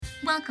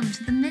Welcome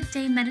to the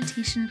Midday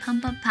Meditation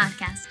Pump Up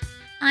Podcast.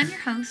 I'm your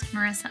host,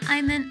 Marissa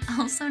Iman,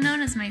 also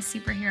known as my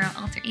superhero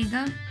alter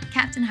ego,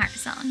 Captain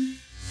Heartsong.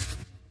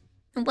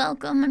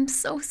 Welcome. I'm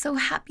so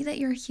happy that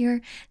you're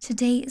here.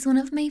 Today is one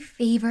of my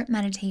favorite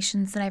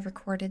meditations that I've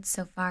recorded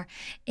so far.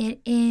 It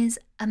is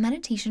a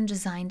meditation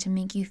designed to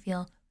make you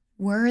feel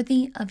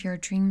worthy of your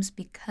dreams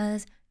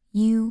because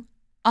you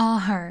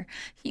are.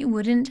 You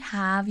wouldn't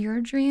have your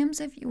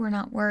dreams if you were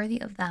not worthy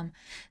of them.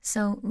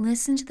 So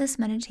listen to this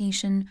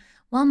meditation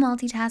while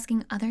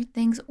multitasking other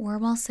things or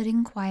while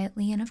sitting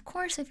quietly. And of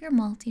course, if you're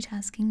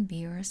multitasking,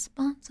 be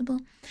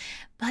responsible.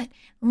 But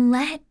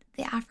let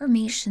the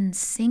affirmations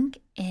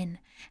sink in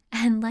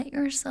and let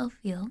yourself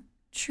feel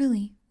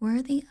truly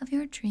worthy of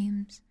your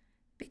dreams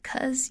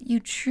because you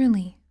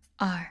truly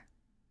are.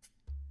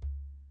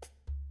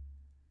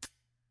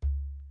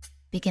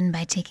 Begin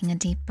by taking a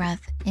deep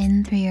breath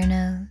in through your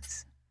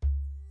nose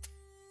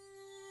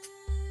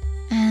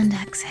and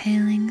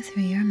exhaling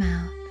through your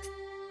mouth.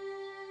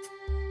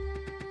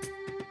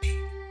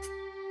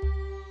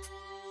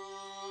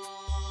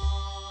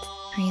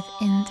 Breathe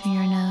in through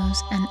your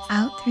nose and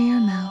out through your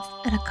mouth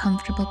at a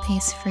comfortable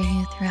pace for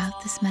you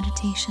throughout this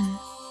meditation.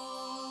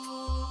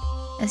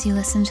 As you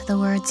listen to the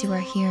words you are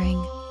hearing,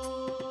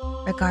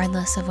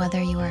 regardless of whether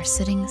you are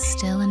sitting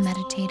still and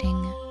meditating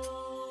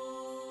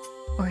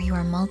or you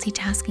are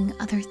multitasking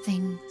other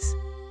things,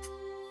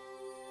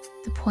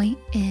 the point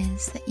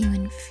is that you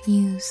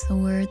infuse the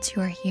words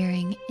you are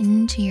hearing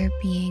into your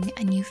being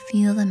and you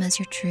feel them as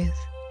your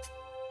truth.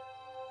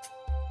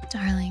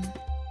 Darling,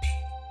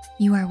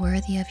 you are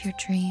worthy of your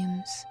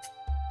dreams.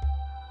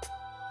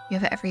 You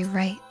have every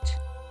right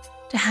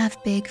to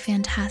have big,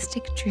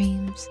 fantastic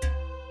dreams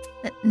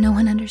that no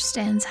one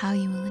understands how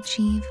you will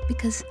achieve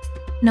because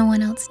no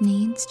one else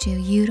needs to.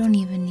 You don't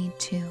even need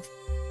to.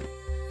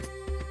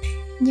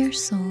 Your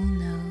soul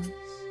knows.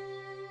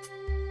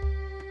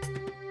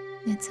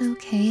 It's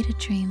okay to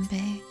dream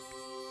big.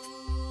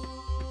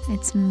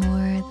 It's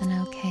more than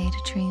okay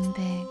to dream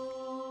big.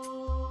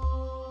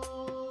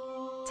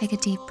 Take a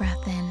deep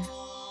breath in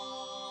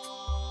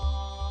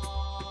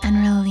and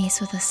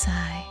release with a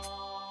sigh.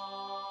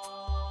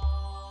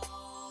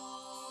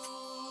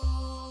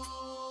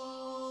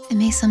 It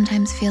may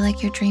sometimes feel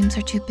like your dreams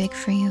are too big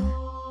for you.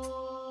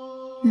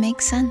 It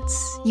makes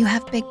sense. You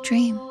have big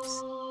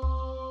dreams.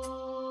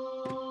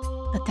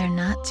 But they're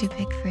not too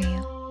big for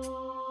you.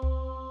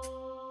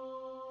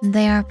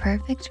 They are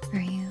perfect for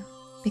you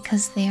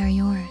because they are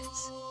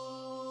yours.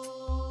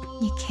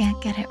 You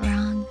can't get it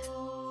wrong.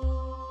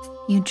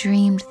 You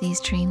dreamed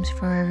these dreams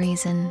for a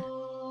reason.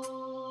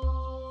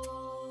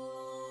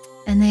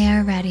 And they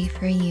are ready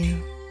for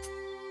you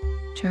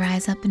to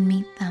rise up and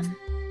meet them.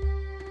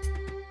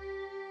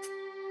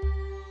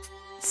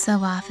 So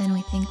often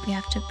we think we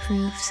have to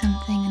prove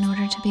something in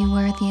order to be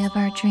worthy of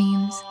our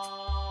dreams.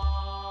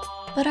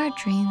 But our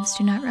dreams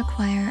do not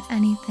require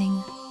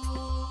anything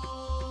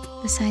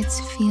besides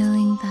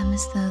feeling them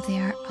as though they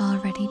are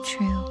already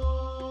true.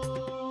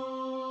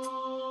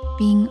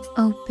 Being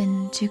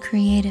open to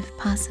creative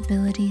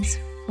possibilities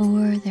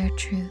for their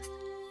truth.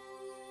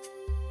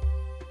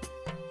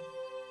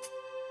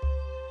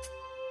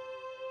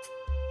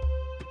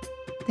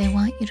 They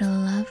want you to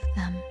love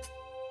them,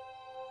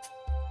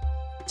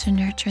 to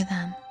nurture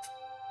them.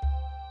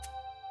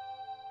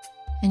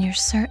 And you're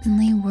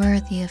certainly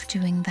worthy of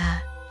doing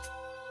that.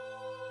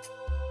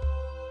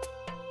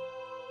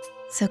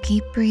 So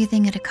keep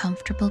breathing at a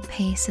comfortable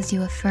pace as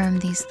you affirm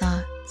these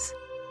thoughts.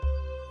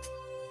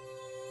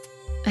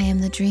 I am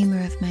the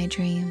dreamer of my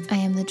dream. I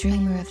am the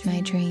dreamer of my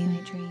dream.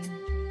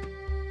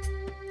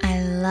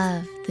 I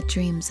love the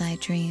dreams I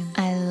dream.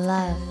 I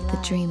love the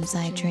dreams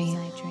I dream.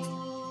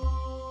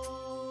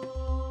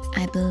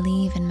 I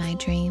believe in my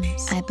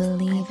dreams. I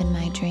believe in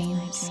my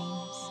dreams.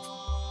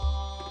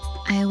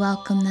 I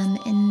welcome them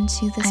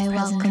into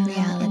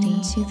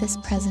this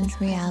present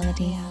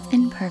reality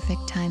in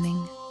perfect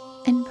timing.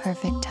 In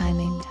perfect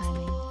timing.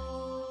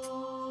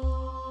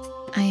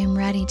 I am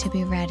ready to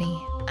be ready.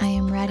 I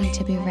am ready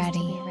to be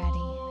ready.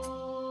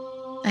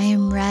 I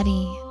am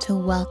ready to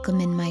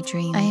welcome in my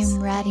dreams. I am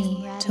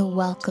ready to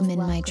welcome in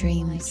my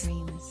dreams.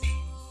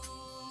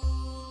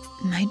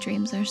 My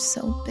dreams are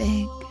so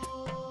big.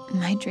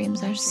 My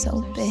dreams are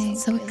so big.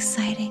 So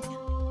exciting.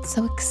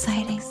 So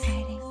exciting.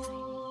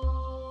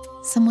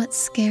 Somewhat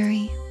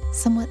scary,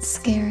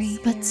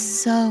 but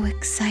so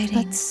exciting.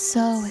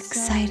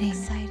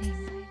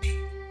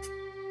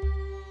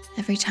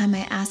 Every time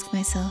I ask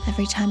myself,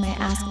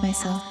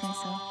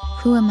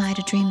 who am I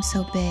to dream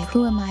so big?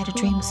 Who am I to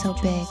dream so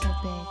big?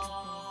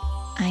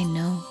 I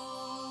know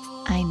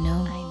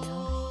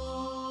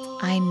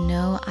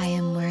I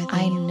am worthy.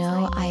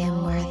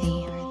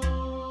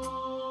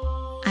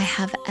 I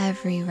have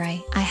every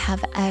right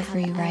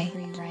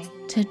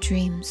to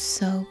dream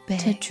so big.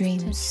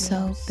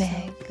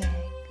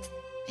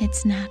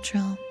 It's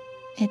natural.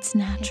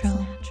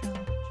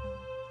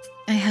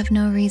 I have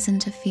no reason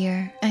to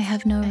fear.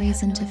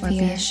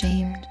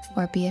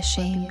 Or be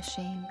ashamed.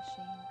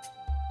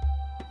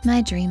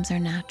 My dreams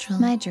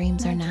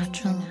are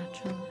natural.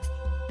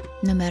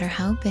 No matter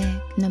how big,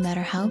 no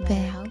matter how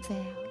big,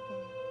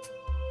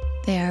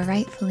 they are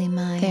rightfully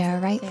mine, they are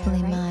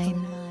rightfully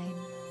mine.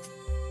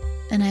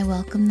 And I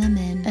welcome them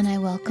in, and I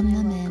welcome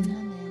them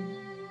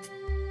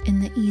in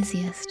the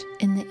easiest,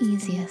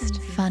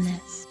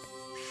 funnest,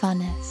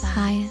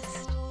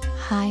 highest,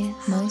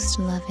 most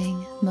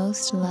loving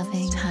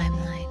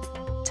timeline.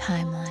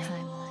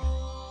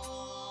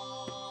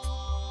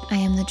 I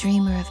am the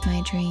dreamer of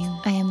my dream.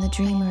 I am the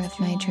dreamer of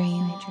my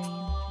dream.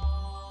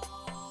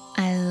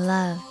 I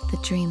love the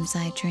dreams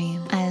I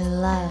dream. I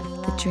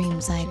love the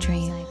dreams I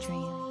dream.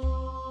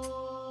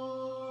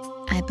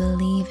 I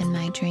believe in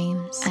my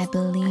dreams. I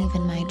believe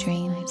in my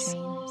dreams.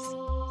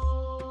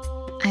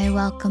 I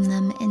welcome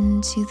them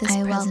into this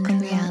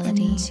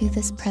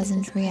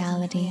present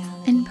reality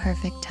in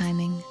perfect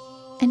timing.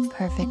 In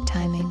perfect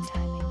timing.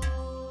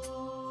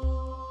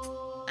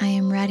 I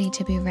am ready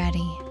to be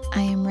ready.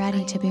 I am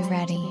ready to be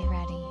ready.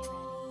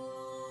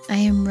 I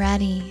am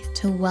ready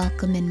to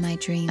welcome in my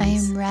dreams. I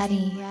am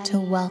ready to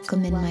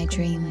welcome in my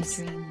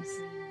dreams.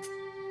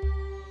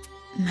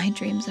 My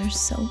dreams are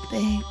so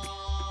big.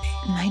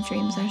 My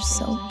dreams are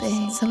so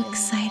big. So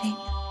exciting.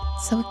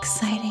 So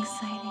exciting.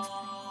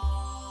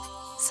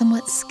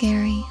 Somewhat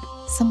scary,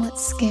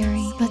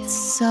 but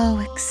so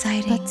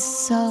exciting.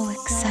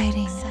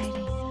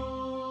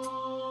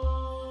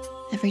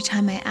 Every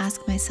time I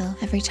ask myself,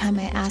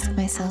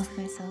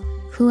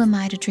 who am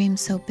I to dream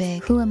so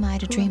big? Who am I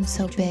to dream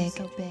so big?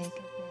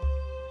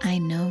 I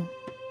know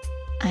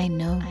I am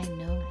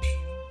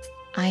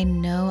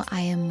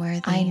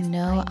worthy.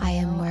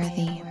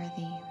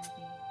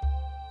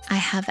 I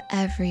have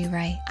every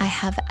right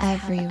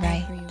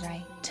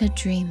to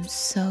dream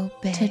so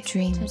big.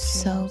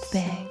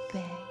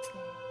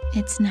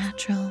 It's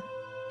natural.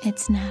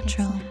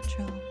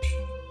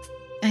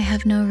 I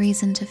have no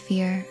reason to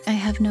fear.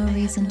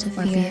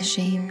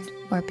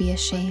 Or be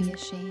ashamed.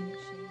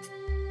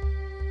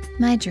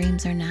 My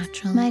dreams are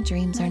natural.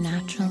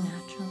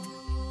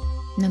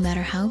 No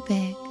matter how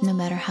big.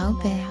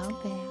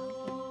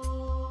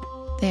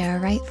 They are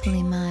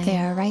rightfully mine.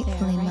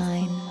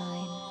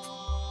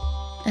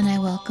 And I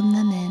welcome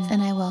them in.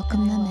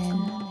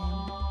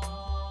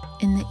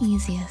 In the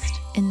easiest,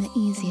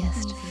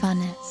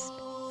 funnest,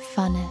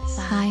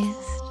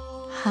 highest,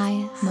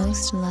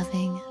 most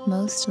loving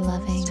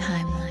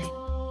timeline.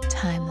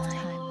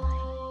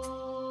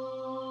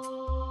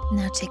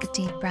 Now take a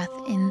deep breath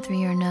in through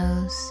your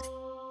nose.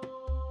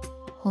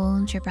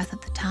 Hold your breath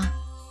at the top.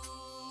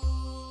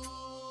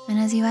 And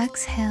as you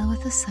exhale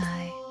with a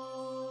sigh,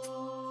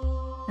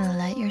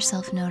 let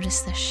yourself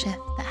notice the shift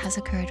that has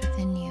occurred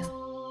within you.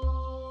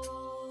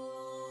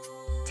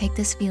 Take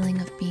this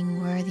feeling of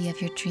being worthy of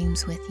your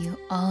dreams with you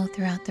all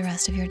throughout the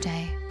rest of your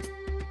day.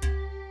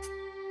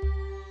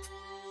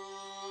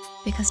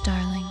 Because,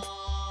 darling,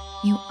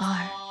 you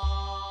are.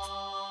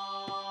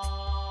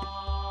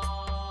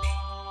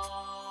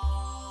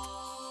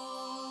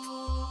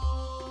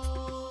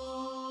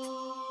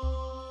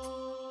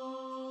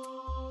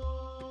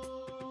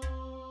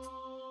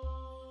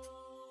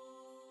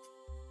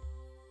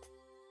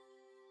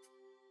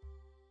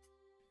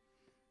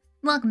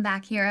 Welcome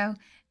back, hero.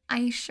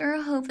 I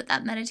sure hope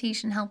that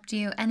meditation helped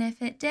you, and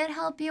if it did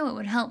help you, it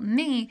would help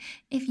me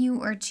if you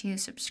were to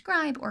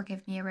subscribe or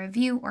give me a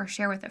review or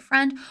share with a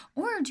friend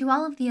or do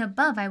all of the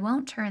above. I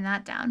won't turn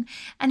that down.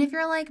 And if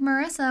you're like,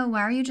 Marissa,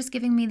 why are you just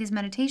giving me these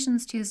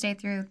meditations Tuesday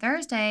through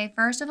Thursday?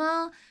 First of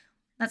all,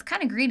 that's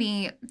kind of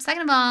greedy.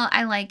 Second of all,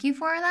 I like you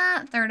for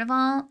that. Third of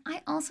all,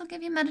 I also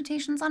give you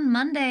meditations on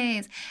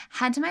Mondays.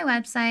 Head to my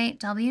website,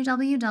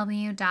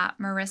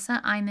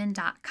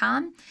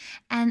 www.marissaiman.com,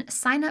 and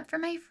sign up for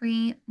my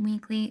free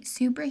weekly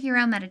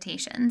superhero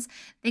meditations.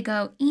 They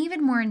go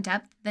even more in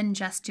depth than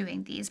just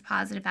doing these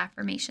positive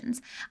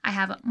affirmations. I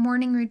have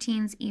morning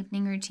routines,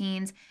 evening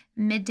routines,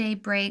 midday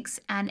breaks,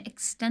 and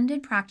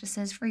extended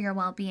practices for your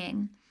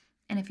well-being.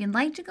 And if you'd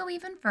like to go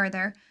even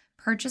further,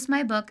 purchase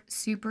my book,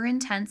 Super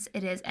Intense.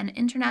 It is an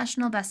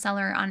international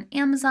bestseller on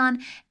Amazon,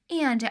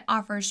 and it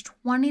offers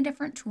 20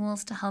 different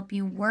tools to help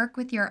you work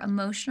with your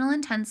emotional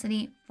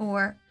intensity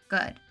for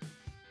good.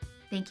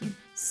 Thank you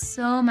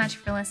so much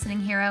for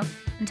listening, hero.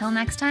 Until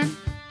next time,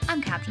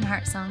 I'm Captain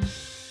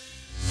Heartsong.